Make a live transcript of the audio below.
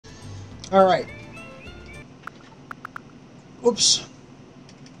All right. Oops.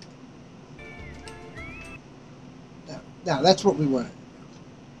 Now that's what we wanted.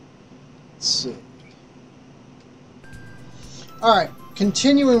 Let's see. All right.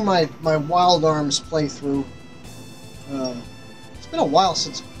 Continuing my Wild Arms playthrough. It's been a while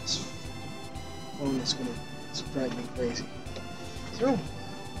since this phone is going to drive me crazy. Is there a, you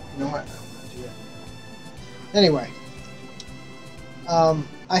know what? I'm not do that. Anyway.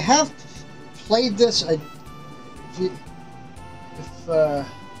 I have played this. I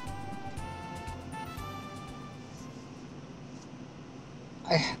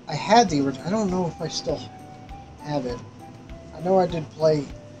had the original. I don't know if I still have it. I know I did play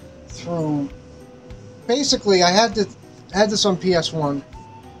through. Basically, I had this on PS1.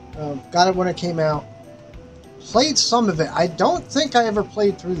 Got it when it came out. Played some of it. I don't think I ever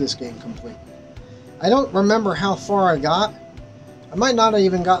played through this game completely. I don't remember how far I got. I might not have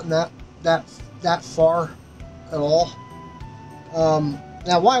even gotten that far at all.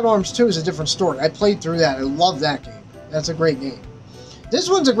 Now, Wild Arms 2 is a different story. I played through that. I love that game. That's a great game. This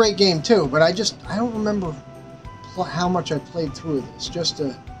one's a great game too, but I don't remember how much I played through this. Just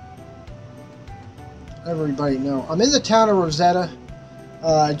to let everybody know, I'm in the town of Rosetta.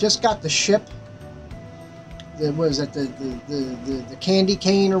 I just got the ship. What is that? The candy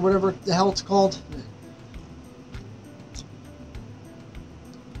cane or whatever the hell it's called.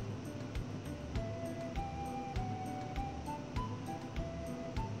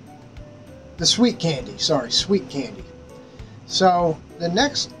 The sweet candy, sorry, sweet candy. So, the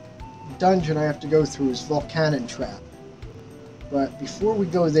next dungeon I have to go through is Volcanon Trap. But before we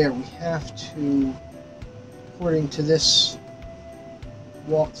go there, we have to, according to this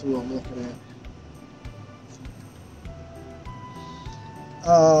walkthrough I'm looking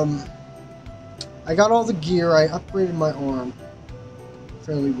at, I got all the gear, I upgraded my arm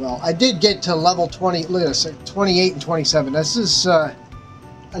fairly well. I did get to level 20, look at this, 28 and 27. This is,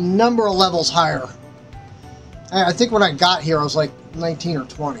 a number of levels higher. I think when I got here I was like 19 or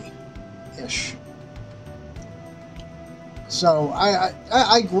 20-ish. So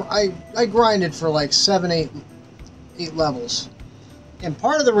I grinded for like 7, 8 levels. And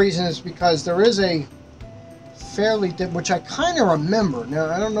part of the reason is because there is a fairly, which I kind of remember. Now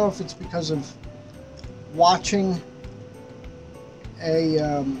I don't know if it's because of watching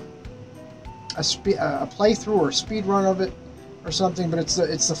a playthrough or a speed run of it or something, but it's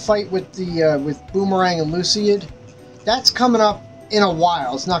the fight with the with Boomerang and Luciad. That's coming up in a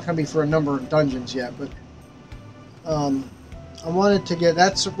while. It's not going to be for a number of dungeons yet, but I wanted to get,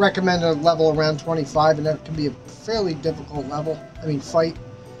 that's recommended a level around 25, and that can be a fairly difficult level. I mean fight.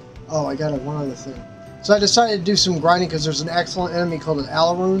 Oh, I got one other thing. So I decided to do some grinding because there's an excellent enemy called an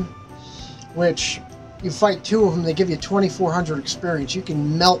Alaroon, which you fight 2 of them. They give you 2,400 experience. You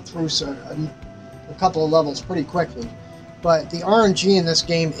can melt through a couple of levels pretty quickly. But the RNG in this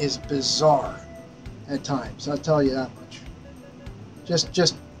game is bizarre at times. I'll tell you that much.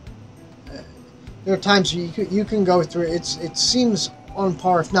 Just there are times you can go through it seems on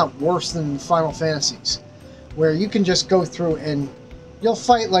par, if not worse, than Final Fantasies, where you can just go through and you'll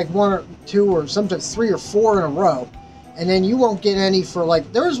fight like 1 or 2 or sometimes 3 or 4 in a row, and then you won't get any for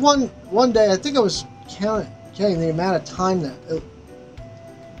like, there was one day, I think I was counting the amount of time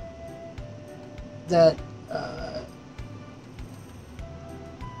that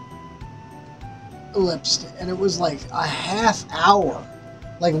elapsed, and it was like a half hour,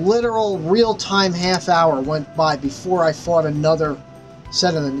 like literal real-time half hour went by before I fought another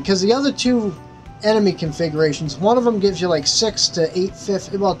set of them, because the other 2 enemy configurations, one of them gives you like 6 to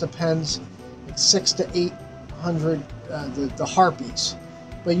 850, well it depends, like 6 to 800 the harpies,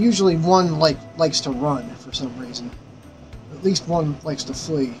 but usually one likes to run for some reason. At least one likes to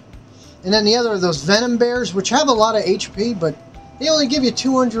flee. And then the other are those venom bears, which have a lot of HP, but they only give you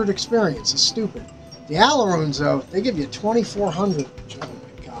 200 experience. It's stupid. The Alaroons, though, they give you 2,400. Oh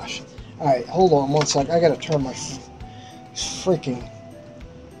my gosh. Alright, hold on one sec. I gotta turn my freaking...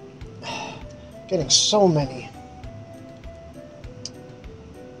 Getting so many.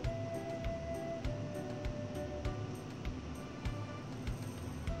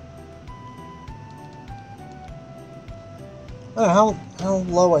 How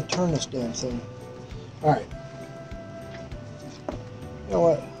low I turn this damn thing. Alright. You know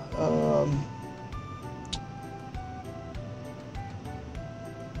what?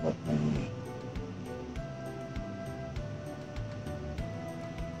 Let me...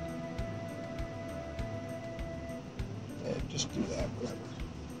 Yeah, just do that, whatever.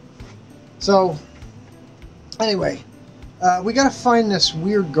 So, anyway, we gotta find this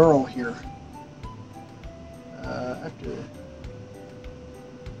weird girl here. After...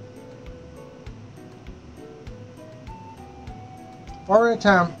 Far out of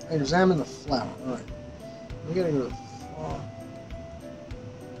town, examine the flower. Alright. We gotta go to the far.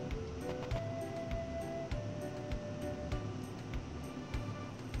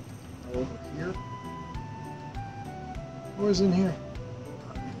 Over here. What was in here?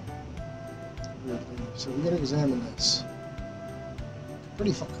 So we gotta examine this.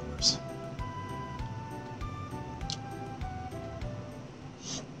 Pretty fun colors.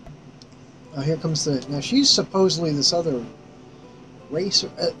 Oh, here comes the. Now she's supposedly this other race.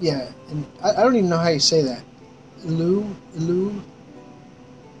 Yeah, and I don't even know how you say that. Ilva.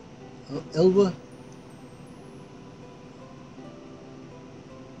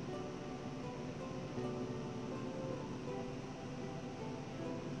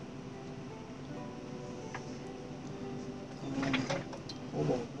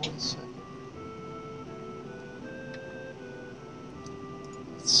 Hold on one second.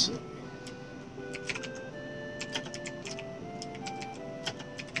 Let's see.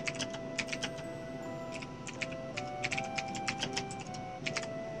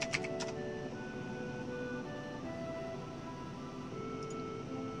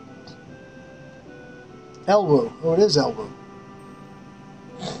 Elwu. Oh, it is Elwu.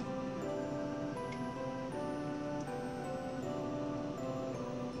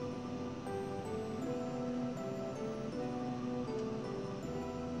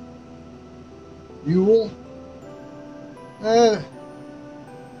 Yule?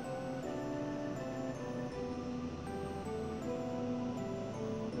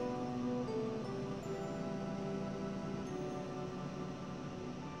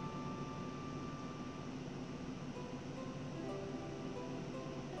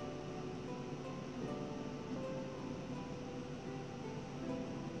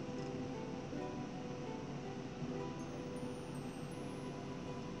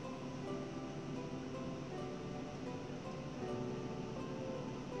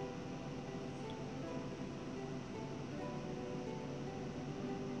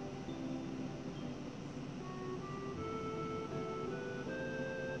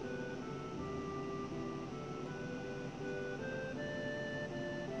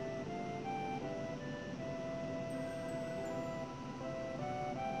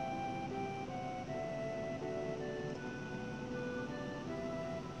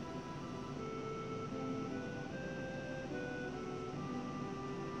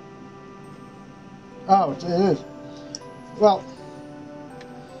 Oh, it is. Well,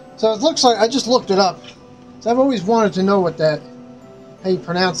 so it looks like I just looked it up. So I've always wanted to know what that, how you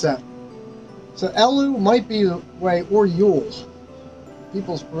pronounce that. So Elu might be the way, or Yule.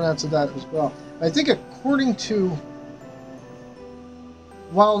 People pronounce that as well. I think according to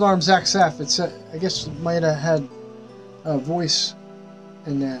Wild Arms XF, it's I guess it might have had a voice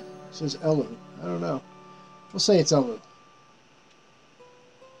in that. It says Elu. I don't know. We'll say it's Elu.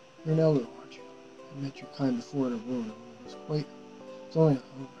 You're an Elu, aren't you? I met your kind before in a room. It's only.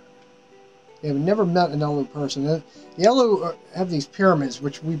 Yeah, we've never met an Elu person. The Elu have these pyramids,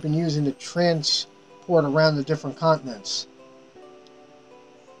 which we've been using to transport around the different continents.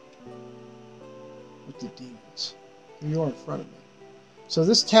 With the demons. Here you are in front of me. So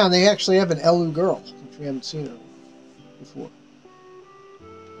this town, they actually have an Elu girl, which we haven't seen her before.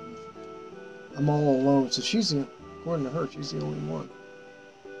 I'm all alone, so she's, according to her, she's the only one.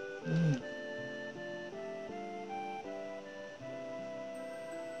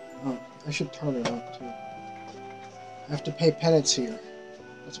 Oh, I should turn it up too. I have to pay penance here.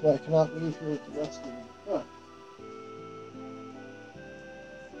 That's why I cannot leave here with the rest of you. Huh.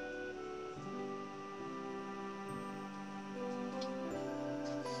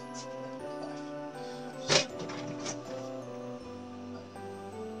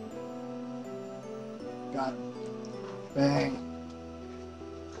 Got it. Bang.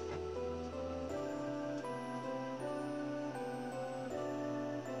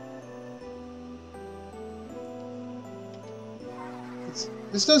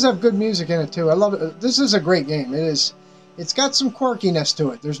 This does have good music in it too. I love it. This is a great game. It is. It's got some quirkiness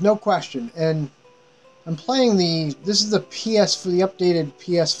to it. There's no question. And I'm playing the. This is the PS for the updated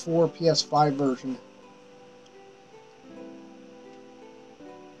PS4, PS5 version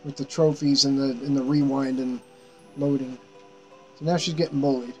with the trophies and the rewind and loading. So now she's getting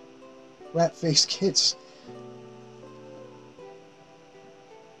bullied. Rat-faced kids.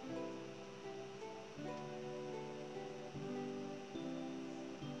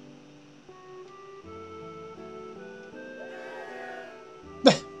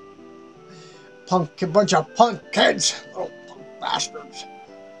 A bunch of punk kids, little punk bastards.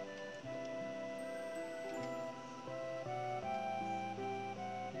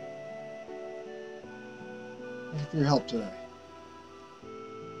 Thank you for your help today.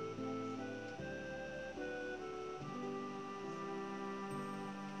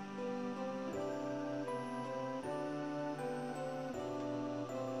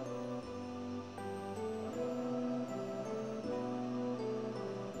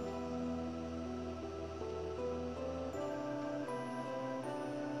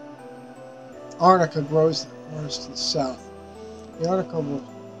 Arnica grows the forest to the south. The arnica will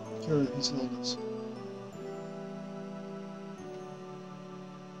cure his illness.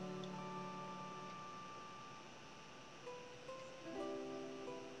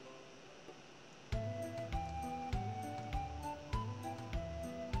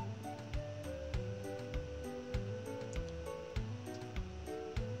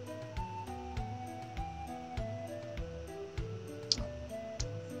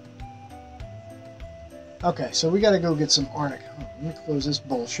 Okay, so we gotta go get some arnica. Oh, let me close this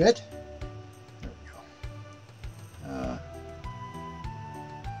bullshit. There we go.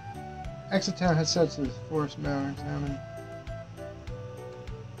 Exit town head south to the forest mountain examine.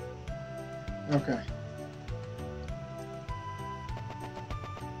 Okay.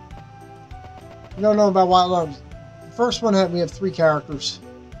 You don't know about wild arms. The first one we have 3 characters.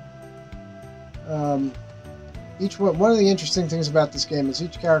 Each one of the interesting things about this game is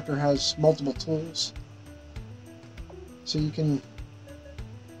each character has multiple tools. So you can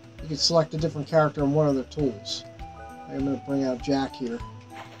select a different character and one of their tools. I'm going to bring out Jack here.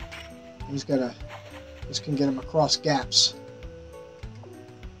 This can get him across gaps.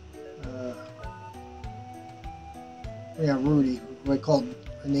 We got Rudy, who I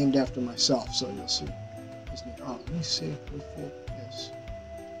named after myself, so you'll see his name. Oh, let me see.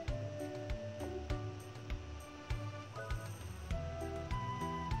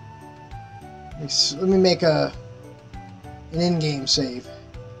 Yes. Let me make an in-game save.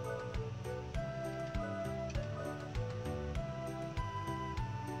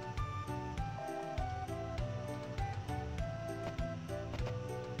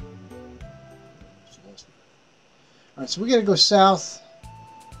 Alright, so we gotta go south.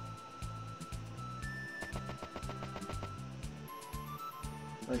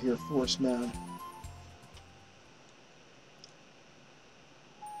 Right here, Forest Mound.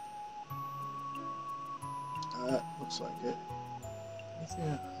 Looks like it.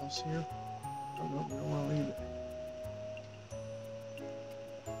 Anything else here? Oh no, we don't want to leave it.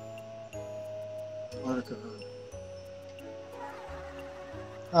 Arnica.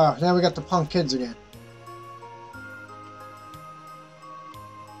 Oh, now we got the punk kids again.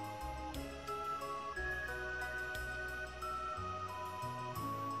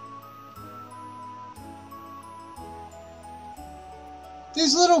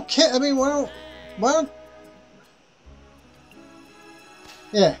 These little kids, I mean, why don't...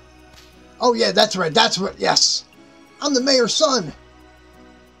 Yeah. Oh, yeah, that's right. That's what, yes. I'm the mayor's son.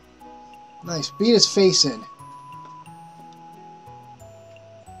 Nice. Beat his face in.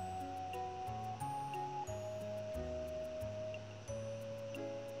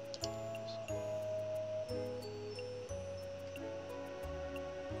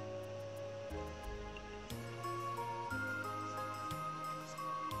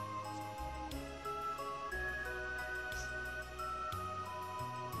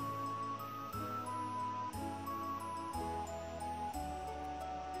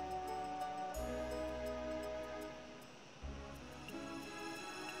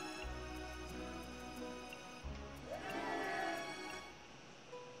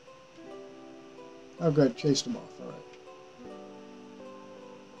 Oh, good. Chased him off. All right.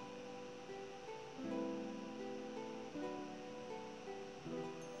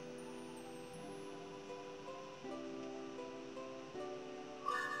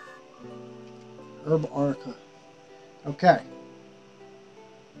 Herb Arnica. Okay.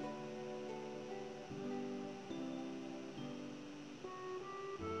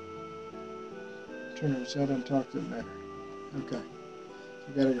 Turn his head and talk to the mayor. Okay.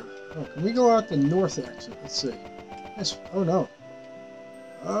 We gotta go. Oh, can we go out the north exit? Let's see. Yes. Oh no.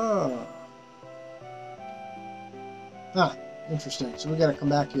 Oh. Ah, interesting. So we gotta come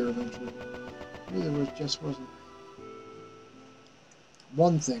back here eventually. Maybe there just wasn't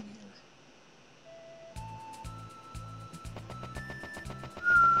one thing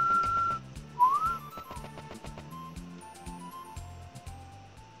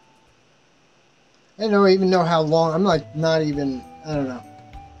here. I don't even know how long. I'm like not even. I don't know.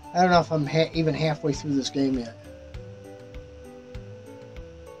 I don't know if I'm even halfway through this game yet.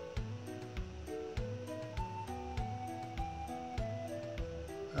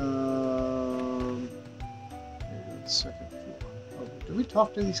 Second floor. Oh, do we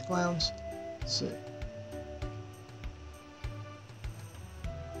talk to these clowns? Let's see.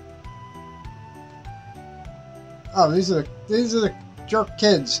 Oh, these are the jerk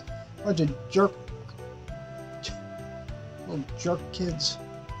kids. Bunch of jerk. Little jerk kids.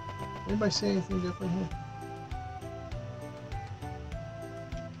 Anybody say anything different here?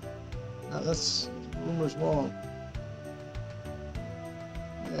 No, that's Rumor's Wall.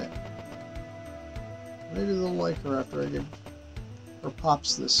 Yeah. Maybe they'll like her after I give her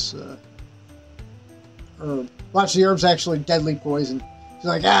pops this herb. Watch, the herb's actually deadly poison. She's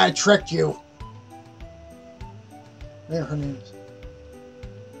like, ah, I tricked you. There her name is.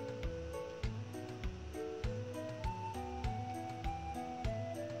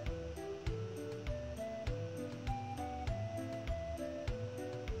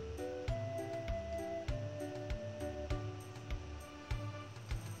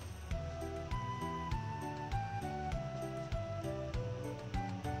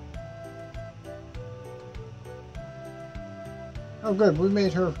 Oh, good. We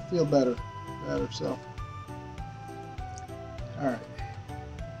made her feel better about herself. Alright.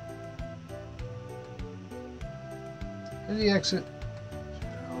 Here's the exit.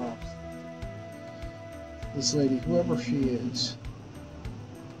 Oh. This lady, whoever she is.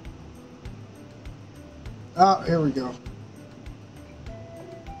 Oh, here we go.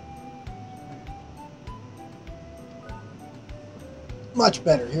 Much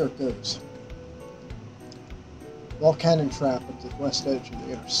better. Here it goes. Volcanic trap at the west edge of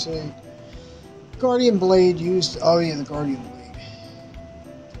the inner sea. Guardian blade used. Oh yeah, the Guardian blade.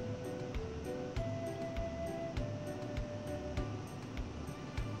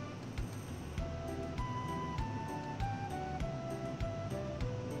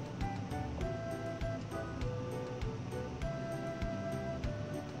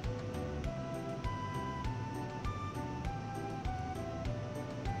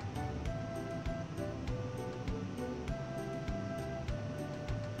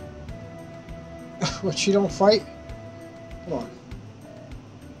 What, she don't fight? Come on.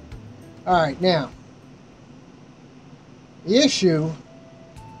 Alright, now. The issue...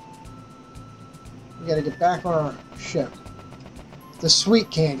 We gotta get back on our ship. The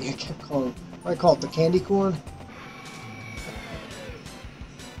sweet candy, I kept calling it. What do I call it? The candy corn?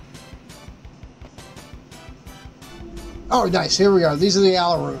 Oh, nice. Here we are. These are the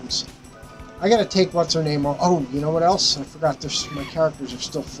Alarunes. I gotta take what's her name off. Oh, you know what else? I forgot my characters are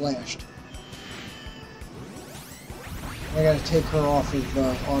still flashed. I gotta take her off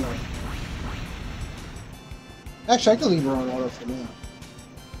of honor. Actually, I can leave her on honor for now.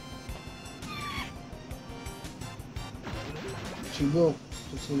 She will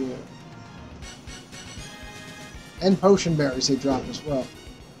continue. And potion berries they drop as well.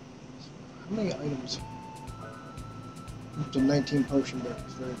 How many items? Up to 19 potion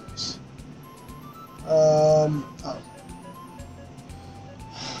berries. Very nice. Oh.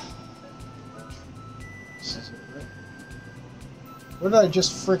 This is it, right? What did I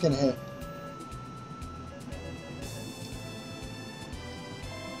just frickin' hit?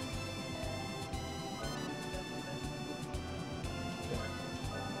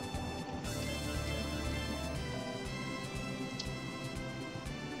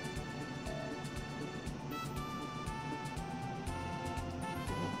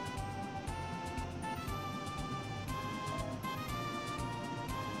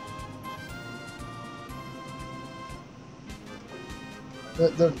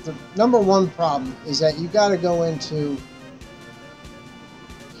 The number one problem is that you got to go into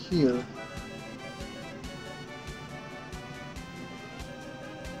here.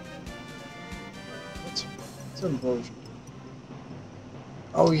 What's ambrosia?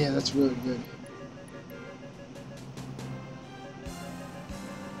 Oh yeah, that's really good.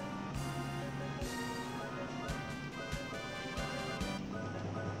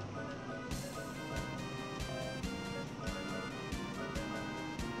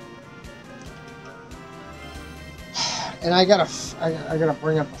 And I gotta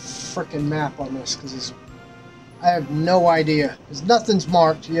bring up a frickin' map on this because I have no idea. Because nothing's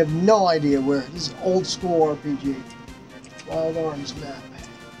marked. You have no idea where. This is old school RPG. Wild Arms map.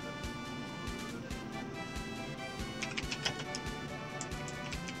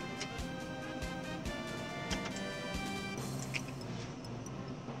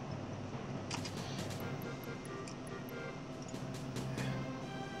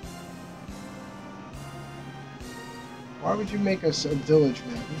 Why would you make us a village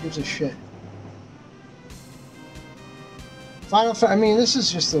map? Who gives a shit? I mean, this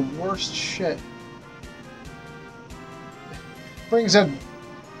is just the worst shit. Brings up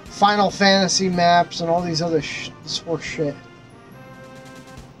Final Fantasy maps and all these other this horse shit.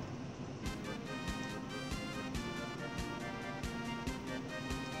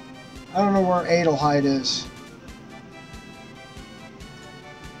 I don't know where Adelheid is.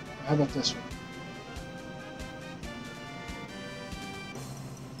 How about this one?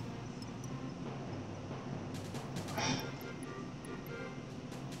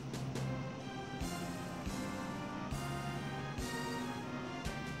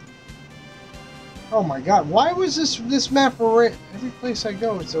 Oh my god, why was this map erased? Every place I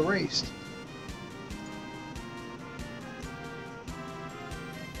go, it's erased.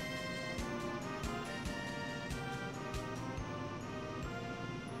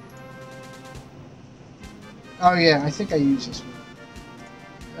 Oh yeah, I think I use this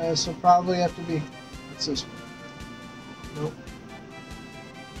one. So probably have to be... What's this one? Nope.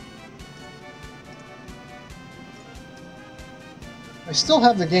 I still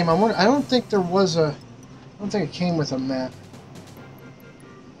have the game. I don't think there was a... I don't think it came with a map.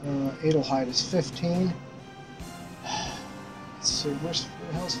 Adelheid is 15. Let's see, where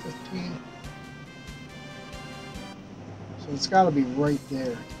the hell's 15? So it's got to be right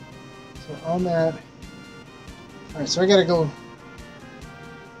there. So on that... Alright, so I gotta go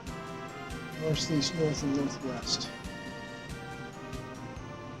north, east, north, and northwest.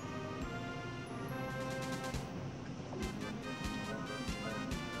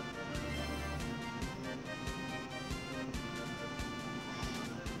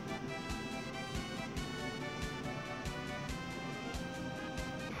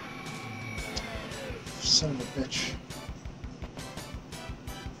 Son of a bitch.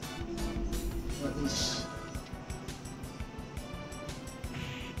 What is...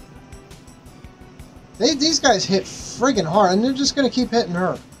 These guys hit friggin' hard, and they're just gonna keep hitting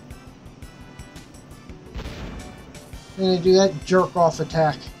her. And they do that jerk-off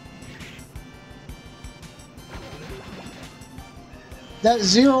attack. That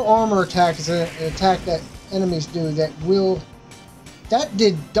zero armor attack is an attack that enemies do that will... That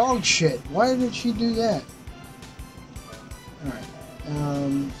did dog shit. Why did she do that? Alright.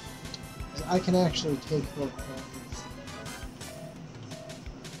 I can actually take her off.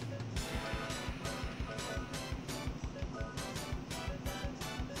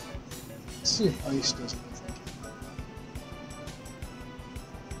 Let's see if ice does anything.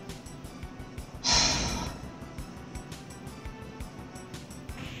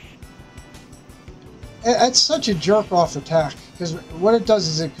 It's such a jerk-off attack, because what it does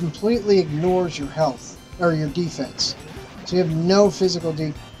is it completely ignores your health, or your defense. So you have no physical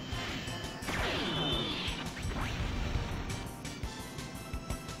defense.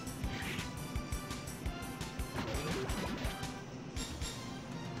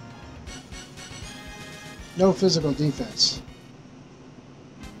 No physical defense.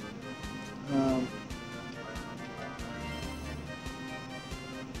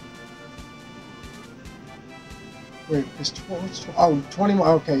 Wait, it's 12, oh, 20 more.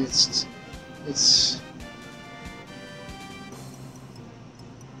 Okay, it's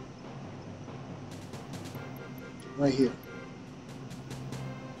right here.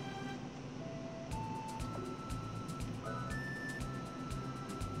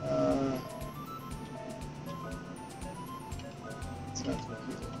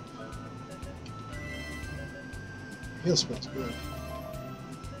 Heal spell's good.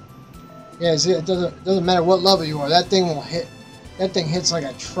 Yeah, see, it doesn't matter what level you are. That thing will hit. That thing hits like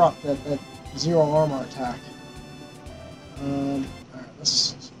a truck. That zero armor attack. Alright,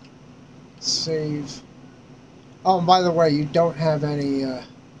 let's save. Oh, and by the way, you don't have any.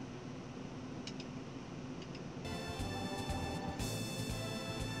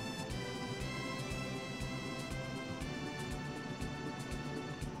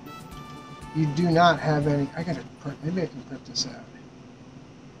 You do not have any. I gotta print. Maybe I can print this out.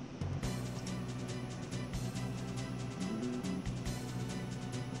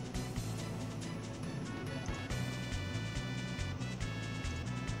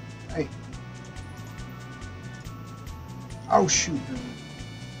 Hey. Oh shoot!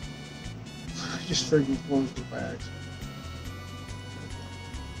 I just freaking closed the bags.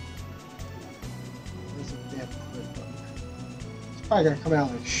 Where's the damn print button? It's probably gonna come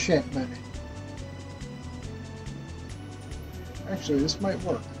out like shit, but. Actually, this might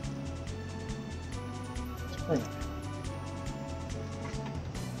work. Let's print it.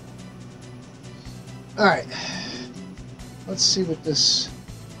 Alright. Let's see what this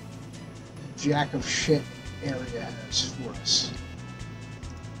jack of shit area has for us.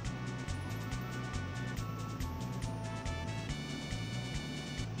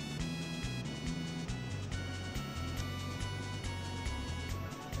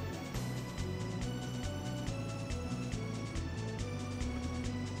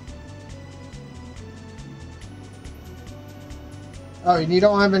 Oh, and you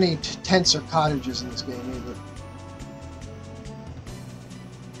don't have any tents or cottages in this game either.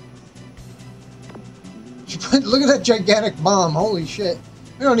 Look at that gigantic bomb. Holy shit.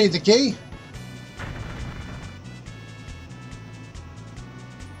 We don't need the key.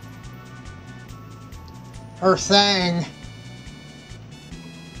 Her thing.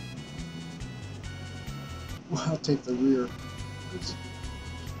 I'll take the rear.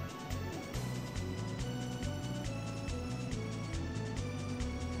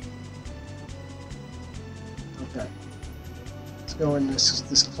 Okay. Let's go in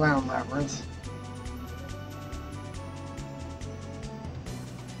this clown labyrinth.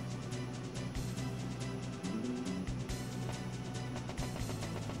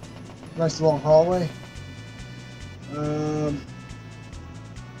 Nice long hallway. To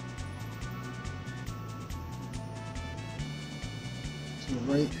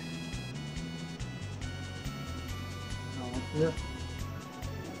the right. Now up here.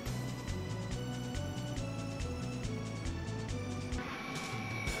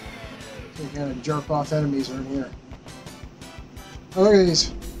 What kind of jerk off enemies are in here? Oh, look at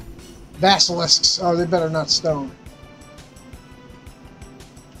these basilisks. Oh, they better not stone.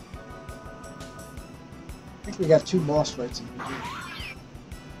 I think we got 2 boss fights in here.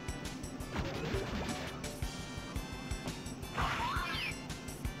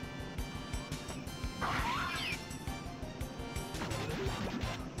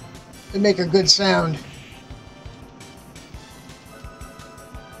 They make a good sound.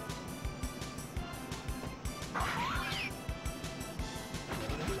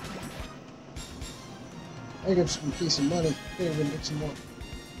 I get some decent money. I think we can make some more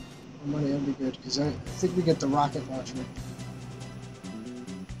money. That'd be good because I think we get the rocket launcher.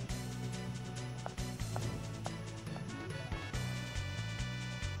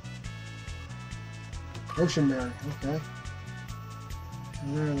 Ocean Mary, okay.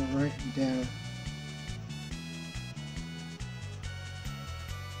 And we're on the right and down.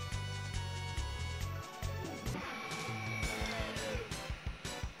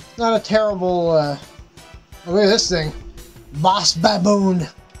 Not a terrible. Oh, look at this thing, Boss Baboon.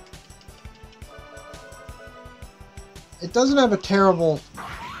 It doesn't have a terrible.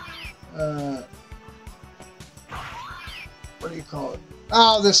 What do you call it?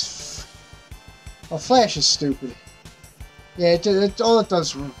 Oh, this. Oh, Flash is stupid. Yeah, it all it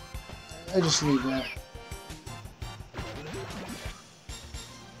does. I just leave that.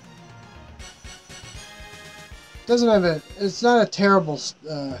 Doesn't have a. It's not a terrible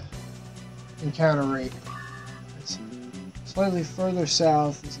encounter rate. It's slightly further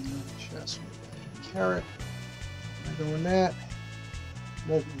south is another chest with a carrot. I'm doing that.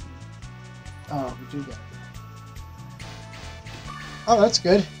 Nope. Oh, we do that. Oh, that's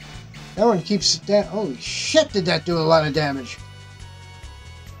good. That one keeps it down. Holy shit, did that do a lot of damage?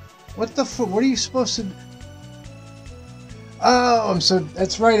 What the fuck? What are you supposed to do? Oh, I'm so.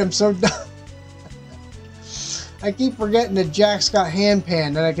 That's right, I'm so dumb. I keep forgetting that Jack's got hand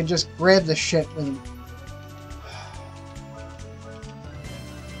pan and I can just grab the shit with him.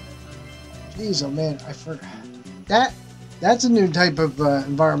 Jeez, oh man, I forgot. That's a new type of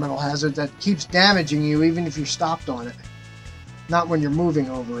environmental hazard that keeps damaging you even if you're stopped on it. Not when you're moving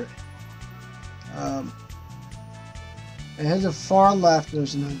over it. It has a far left,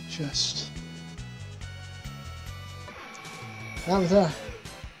 there's another chest. That was that.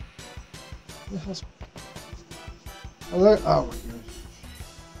 What the hell's... Oh, look. Oh my gosh.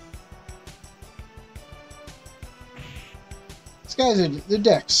 These guys are the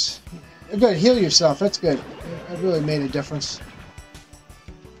decks. Good, heal yourself, that's good. That really made a difference.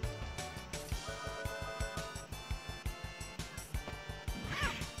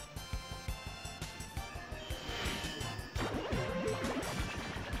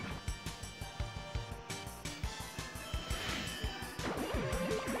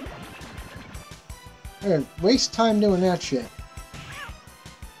 Waste time doing that shit.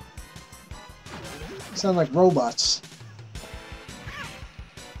 Sound like robots.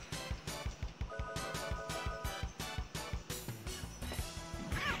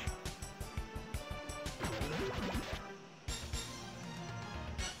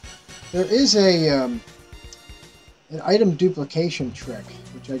 There is a an item duplication trick,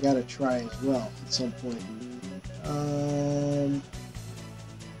 which I gotta try as well at some point.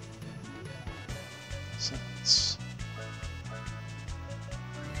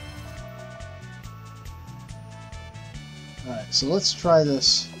 Alright, so let's try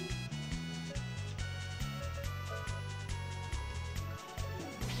this.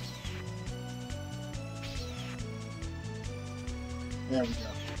 There we go.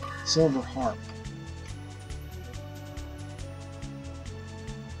 Silver harp.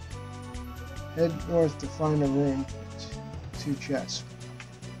 Head north to find a room. 2 chests.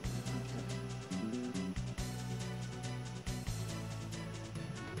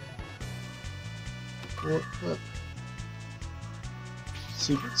 Flip.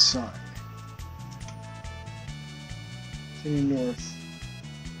 Secret sign. Continue north.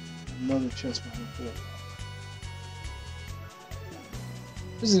 Another chest behind the door.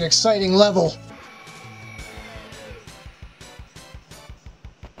 This is an exciting level.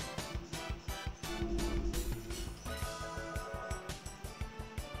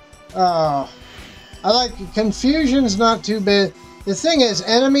 Oh, I like confusion's not too bad. The thing is,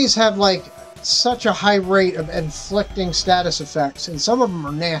 enemies have like such a high rate of inflicting status effects, and some of them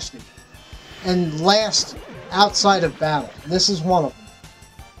are nasty and last outside of battle. This is one of them.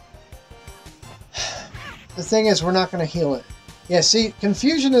 The thing is, we're not going to heal it. Yeah, see,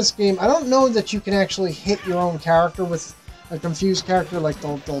 confusion in this game, I don't know that you can actually hit your own character with a confused character, like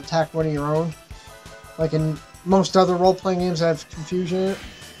they'll attack one of your own. Like in most other role-playing games that have confusion in it.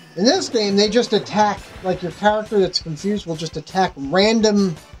 In this game, they just attack, like your character that's confused will just attack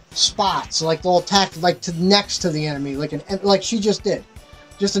random spots. Like they'll attack like next to the enemy, like she just did.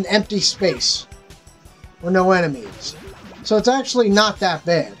 Just an empty space where no enemies. So it's actually not that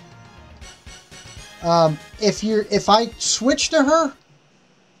bad. If I switch to her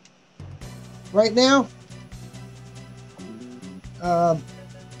right now,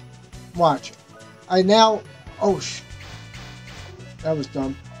 watch. Oh that was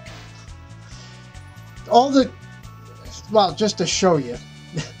dumb. Well, just to show you,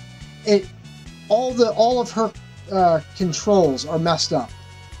 all of her controls are messed up.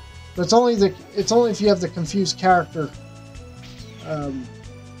 But it's only if you have the confused character.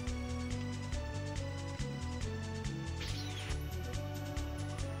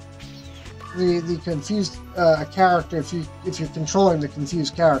 The confused character, if you're controlling the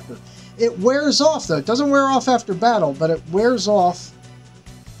confused character, it wears off though. It doesn't wear off after battle, but it wears off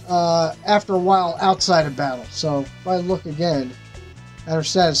after a while outside of battle. So if I look again at her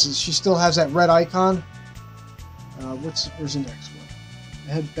status, she still has that red icon. Where's the next one?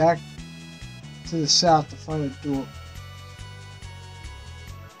 I head back to the south to find a door.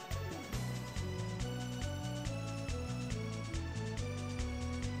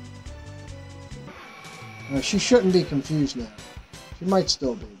 She shouldn't be confused now. She might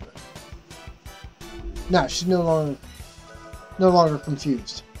still be, but no, she's no longer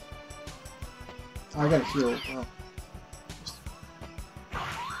confused. Oh, I gotta heal. Oh.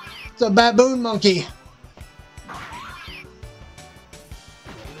 It's a baboon monkey.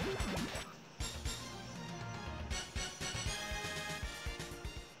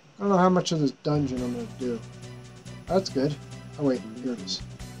 I don't know how much of this dungeon I'm gonna do. That's good. Oh wait, here it is.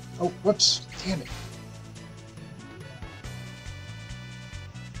 Oh, whoops! Damn it.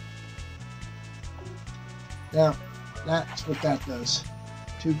 Now, that's what that does.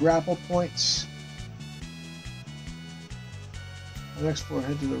 2 grapple points. The next 4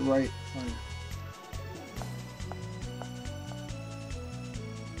 head to the right. Fine.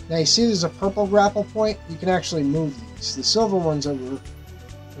 Now you see there's a purple grapple point? You can actually move these. The silver ones over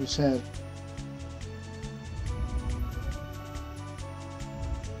his head.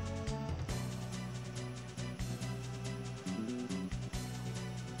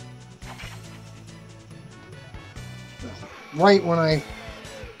 Right when I...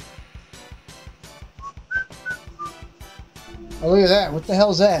 Oh, look at that. What the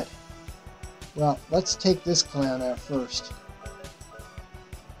hell's that? Well, let's take this clown out first.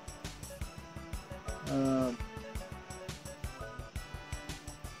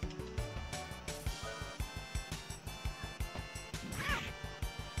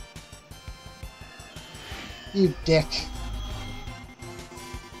 You dick.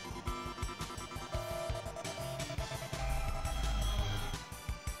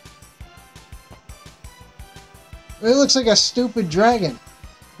 It looks like a stupid dragon.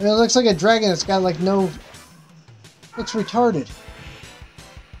 It looks like a dragon that's got like no... Looks retarded.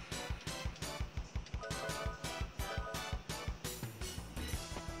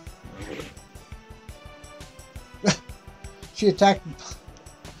 She attacked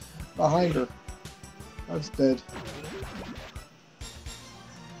behind her. That's dead.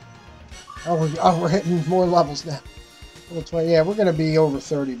 Oh, we're hitting more levels now. Level 20. Yeah, we're gonna be over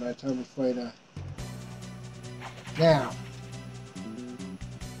 30 by the time we fight. Now.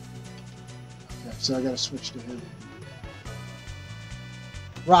 Okay, so I gotta switch to him.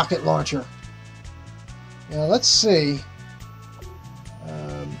 Rocket launcher. Now let's see.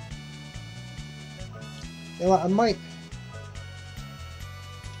 You know what, I might.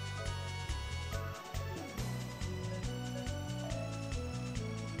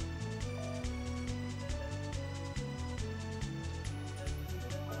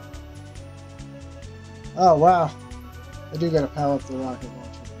 Oh wow, I do gotta power up the rocket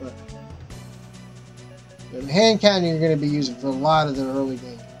launcher, but the hand cannon you're gonna be using for a lot of the early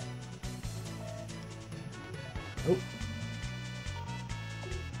game. Oh.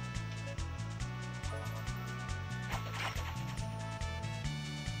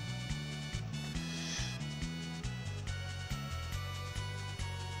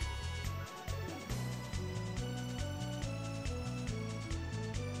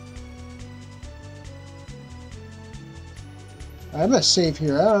 I'm going to save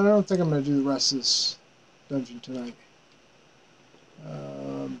here. I don't think I'm going to do the rest of this dungeon tonight.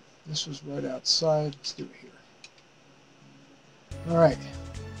 This was right outside. Let's do it here. Alright.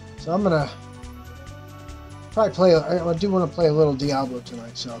 So I'm going to probably play... I do want to play a little Diablo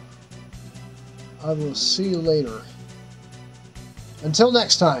tonight, so... I will see you later. Until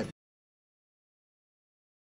next time.